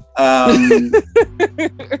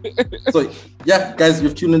 So guys,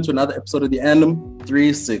 you've tuned into another episode of the Anthem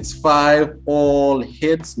 365. All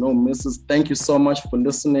hits, no misses. Thank you so much for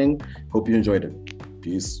listening. Hope you enjoyed it.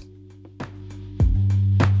 Peace.